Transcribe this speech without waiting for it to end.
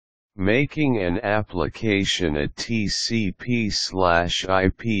Making an application a TCP/IP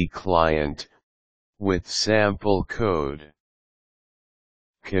client, with sample code.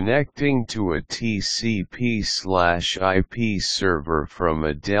 Connecting to a TCP/IP server from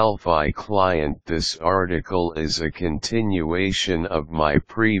a Delphi client. This article is a continuation of my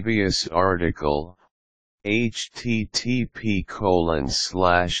previous article,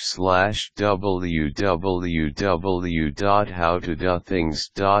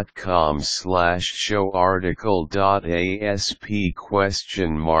 http://www.howtodothingscom/show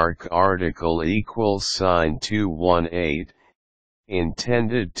article.asp?article=218,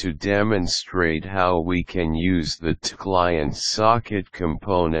 intended to demonstrate how we can use the TClientSocket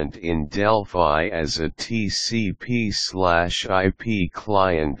component in Delphi as a TCP/IP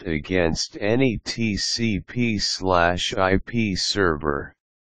client against any TCP/IP server.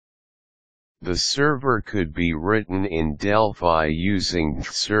 The server could be written in Delphi using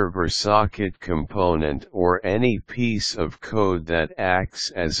TserverSocket component or any piece of code that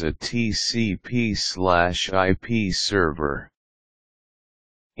acts as a TCP/IP server.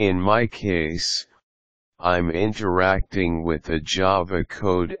 In my case, I'm interacting with a Java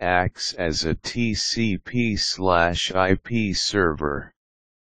code acts as a TCP/IP server.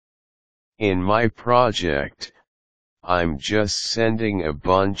 In my project, I'm just sending a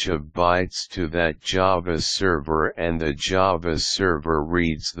bunch of bytes to that Java server, and the Java server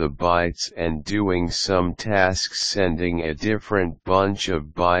reads the bytes and doing some tasks, sending a different bunch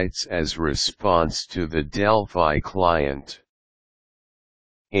of bytes as response to the Delphi client.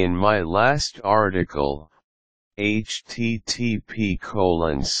 In my last article,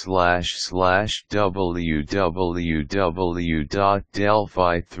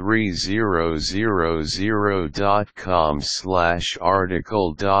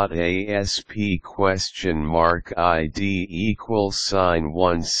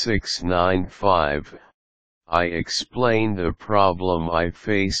 I explain the problem I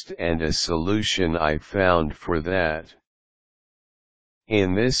faced and a solution I found for that.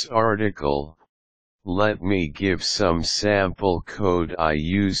 In this article, let me give some sample code I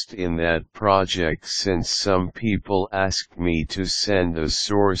used in that project, since some people asked me to send the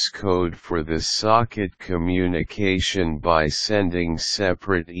source code for the socket communication by sending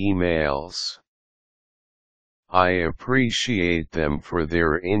separate emails. I appreciate them for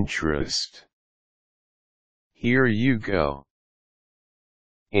their interest. Here you go.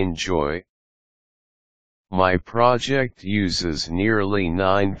 Enjoy. My project uses nearly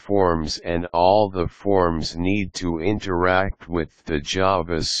 9 forms, and all the forms need to interact with the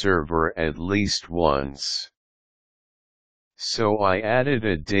Java server at least once. So I added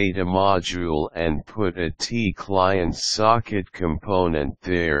a DataModule and put a TClientSocket component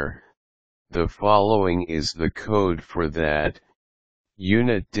there. The following is the code for that.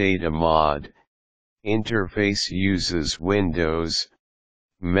 Unit DataMod. Interface uses Windows.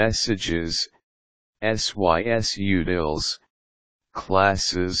 Messages, sysutils,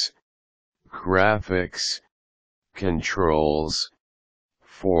 classes, graphics, controls,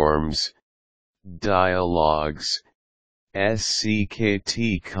 forms, dialogues,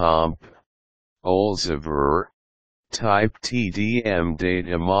 sct-comp, Olsever, type TDM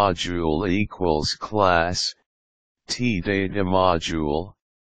DataModule equals class, TDataModule,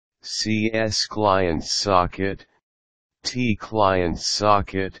 TClientSocket,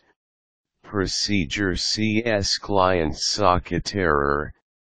 TClientSocket, procedure TClientSocket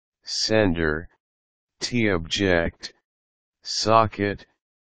sender, TObject, socket,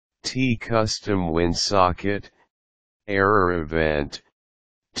 TCustomWinSocket, error event,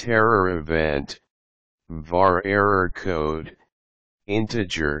 terror event, var error code,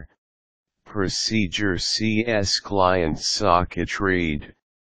 integer, procedure TClientSocket read,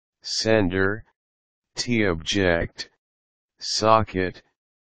 sender, TObject, socket,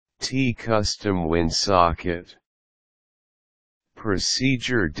 TCustomWinSocket.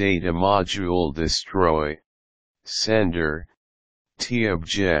 Procedure DataModule destroy, sender,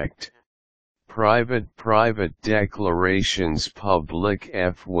 TObject, private declarations public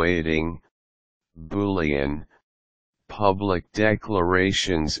f waiting, boolean, public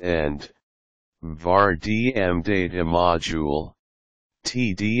declarations end, var DM DataModule,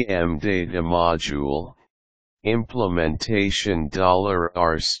 TDM DataModule, implementation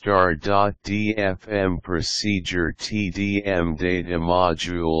 $r*.dfm procedure TDM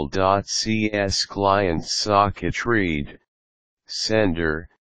DataModule.csClientSocket read, sender,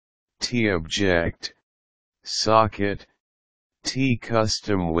 TObject, socket,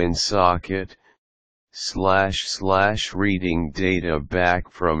 TCustomWinSocket, / reading data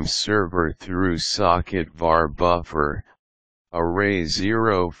back from server through socket var buffer, array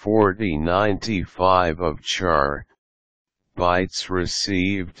 0 40 95 of char, bytes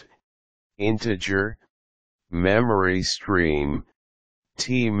received, integer, memory stream,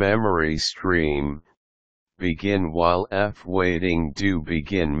 t memory stream, begin while f waiting do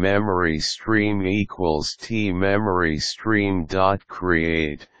begin memory stream equals t memory stream dot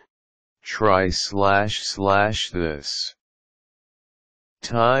create, try / this.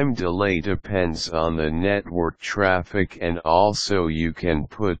 Time delay depends on the network traffic, and also you can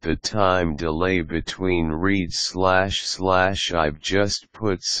put the time delay between read / I've just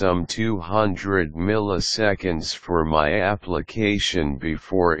put some 200 milliseconds for my application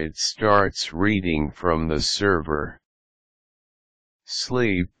before it starts reading from the server.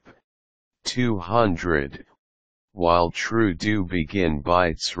 Sleep 200, while true do begin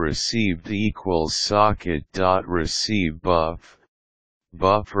bytes received equals socket.receive buff,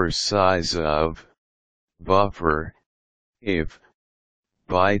 buffer size of, buffer, if,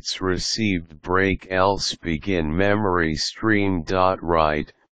 bytes received break else begin memory stream dot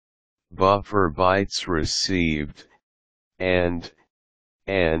write, buffer bytes received, and,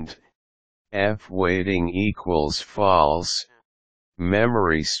 f waiting equals false,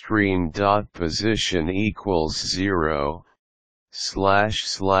 memory stream dot position equals 0, /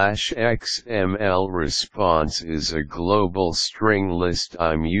 XML response is a global string list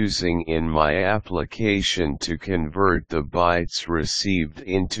I'm using in my application to convert the bytes received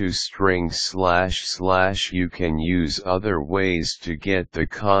into string / you can use other ways to get the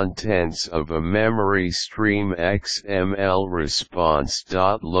contents of a memory stream XML response.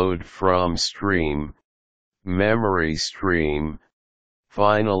 Load from stream, memory stream,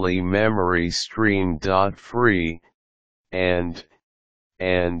 finally memory stream free, and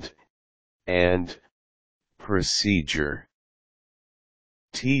procedure.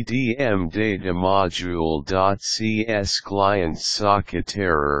 TDM DataModule.cs client socket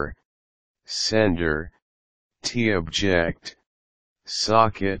error, sender, TObject,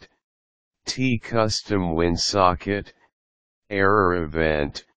 socket, TCustom win socket, error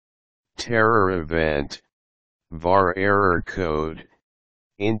event, terror event, var error code,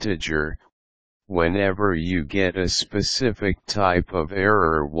 integer. Whenever you get a specific type of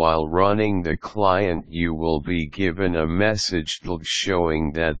error while running the client, you will be given a message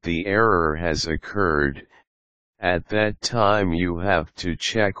showing that the error has occurred. At that time you have to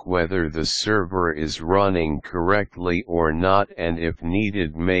check whether the server is running correctly or not, and if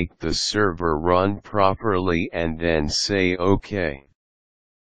needed make the server run properly and then say OK.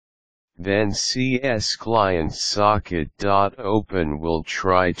 Then TClientSocket.open will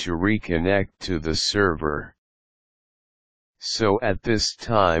try to reconnect to the server. So at this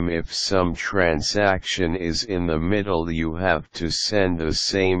time, if some transaction is in the middle, you have to send the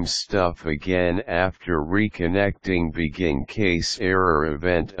same stuff again after reconnecting. Begin case error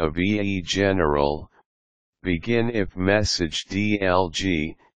event of EE general, begin if message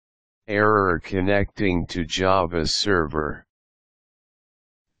DLG, error connecting to Java server.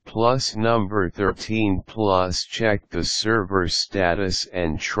 Plus number 13 plus check the server status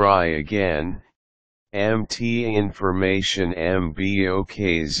and try again, MT information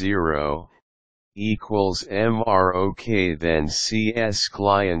MBOK0 equals MROK, then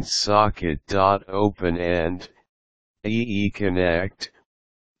CSClientSocket.open and EE connect,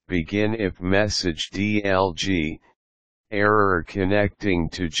 begin if message DLG, error connecting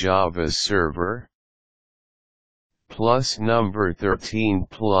to Java server. Plus number 13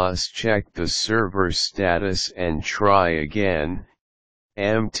 plus check the server status and try again,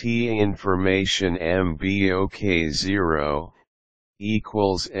 MT information MBOK0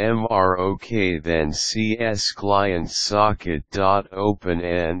 equals MROK, then CSClientSocket.open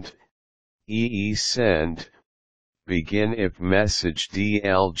and EE send, begin if message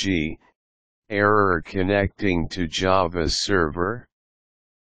DLG, error connecting to Java server.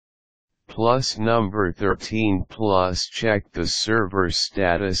 Plus number 13 plus check the server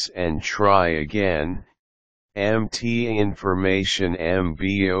status and try again, MT information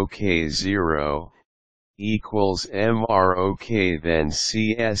MBOK0 equals MROK, then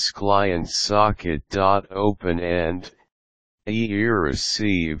CSClientSocket.open and EE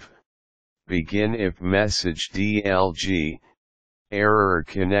receive, begin if message DLG, error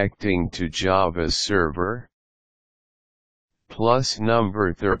connecting to Java server. Plus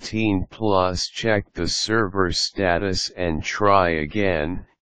number 13 plus check the server status and try again,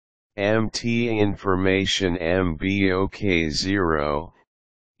 MT information MBOK0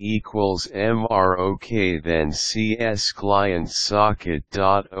 equals MROK, then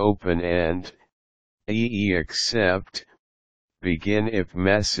CSClientSocket.open and EE accept, begin if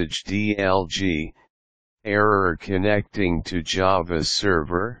message DLG, error connecting to Java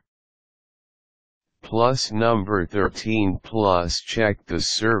server. Plus number 13 plus check the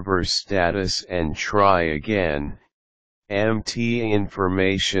server status and try again. MT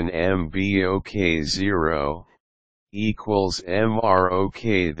information MBOK0 equals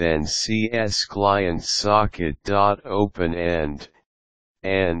MROK, then CSClientSocket.open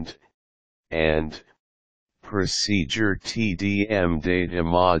and procedure TDM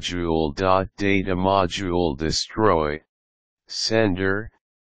DataModule destroy sender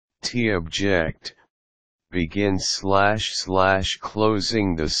TObject begin /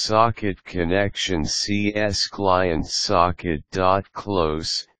 closing the socket connection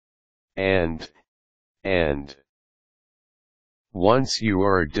CSClientSocket.close and once you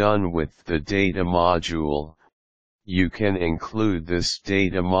are done with the data module, you can include this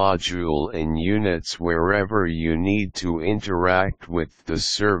data module in units wherever you need to interact with the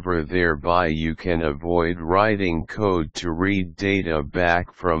server. Thereby you can avoid writing code to read data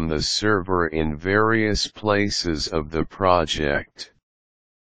back from the server in various places of the project.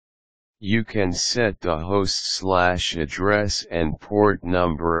 You can set the host / address and port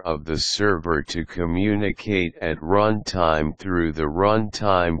number of the server to communicate at runtime through the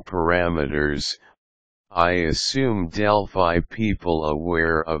runtime parameters. I assume Delphi people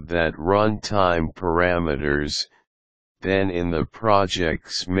aware of that runtime parameters. Then in the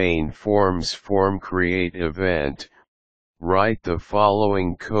project's main forms form create event, write the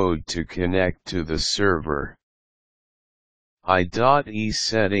following code to connect to the server. I.E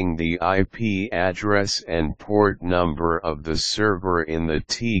setting the IP address and port number of the server in the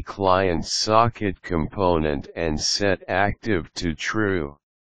TClientSocket component and set active to true.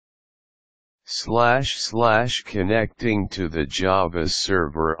 / connecting to the Java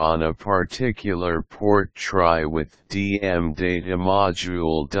server on a particular port. Try with dm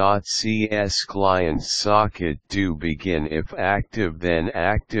DataModule.CSClientSocket do begin if active, then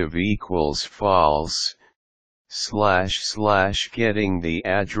active equals false. / getting the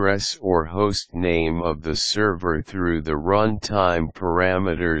address or host name of the server through the runtime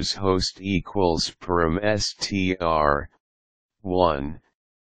parameters host equals param str 1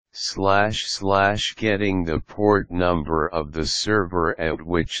 / getting the port number of the server at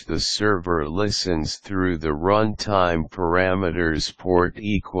which the server listens through the runtime parameters port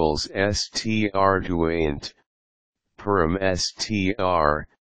equals str to int param str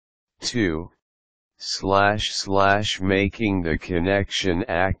 2 / making the connection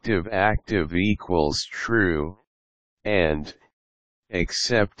active equals true, and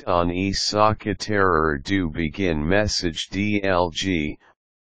except on eSocket error do begin message DLG,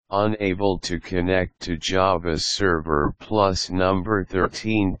 unable to connect to Java server plus number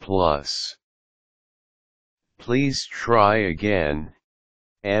 13 plus. Please try again,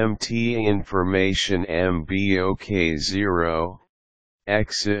 MT information MBOK0,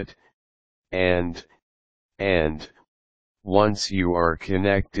 exit, and once you are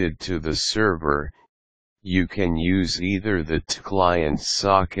connected to the server, you can use either the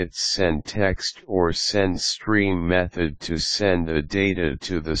TClientSocket send text or send stream method to send the data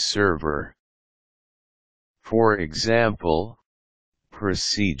to the server. For example,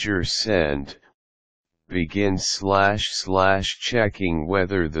 procedure send begin / checking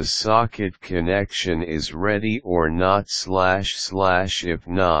whether the socket connection is ready or not / if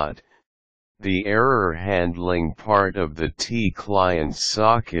not, the error handling part of the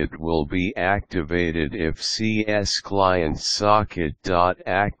TClientSocket will be activated if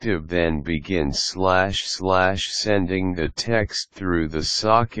CSClientSocket.active, then begin / sending the text through the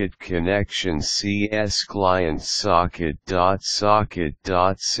socket connection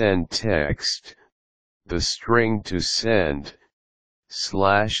CSClientSocket.socket.send text, the string to send, /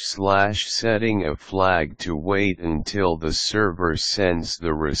 setting a flag to wait until the server sends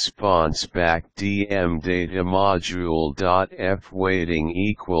the response back. dm DataModule.f waiting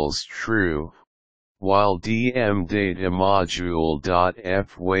equals true, while dm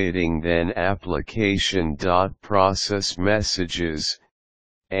DataModule.f waiting then application.process messages,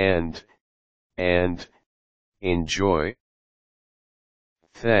 and enjoy.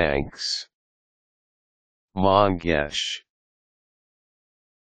 Thanks. Mangesh.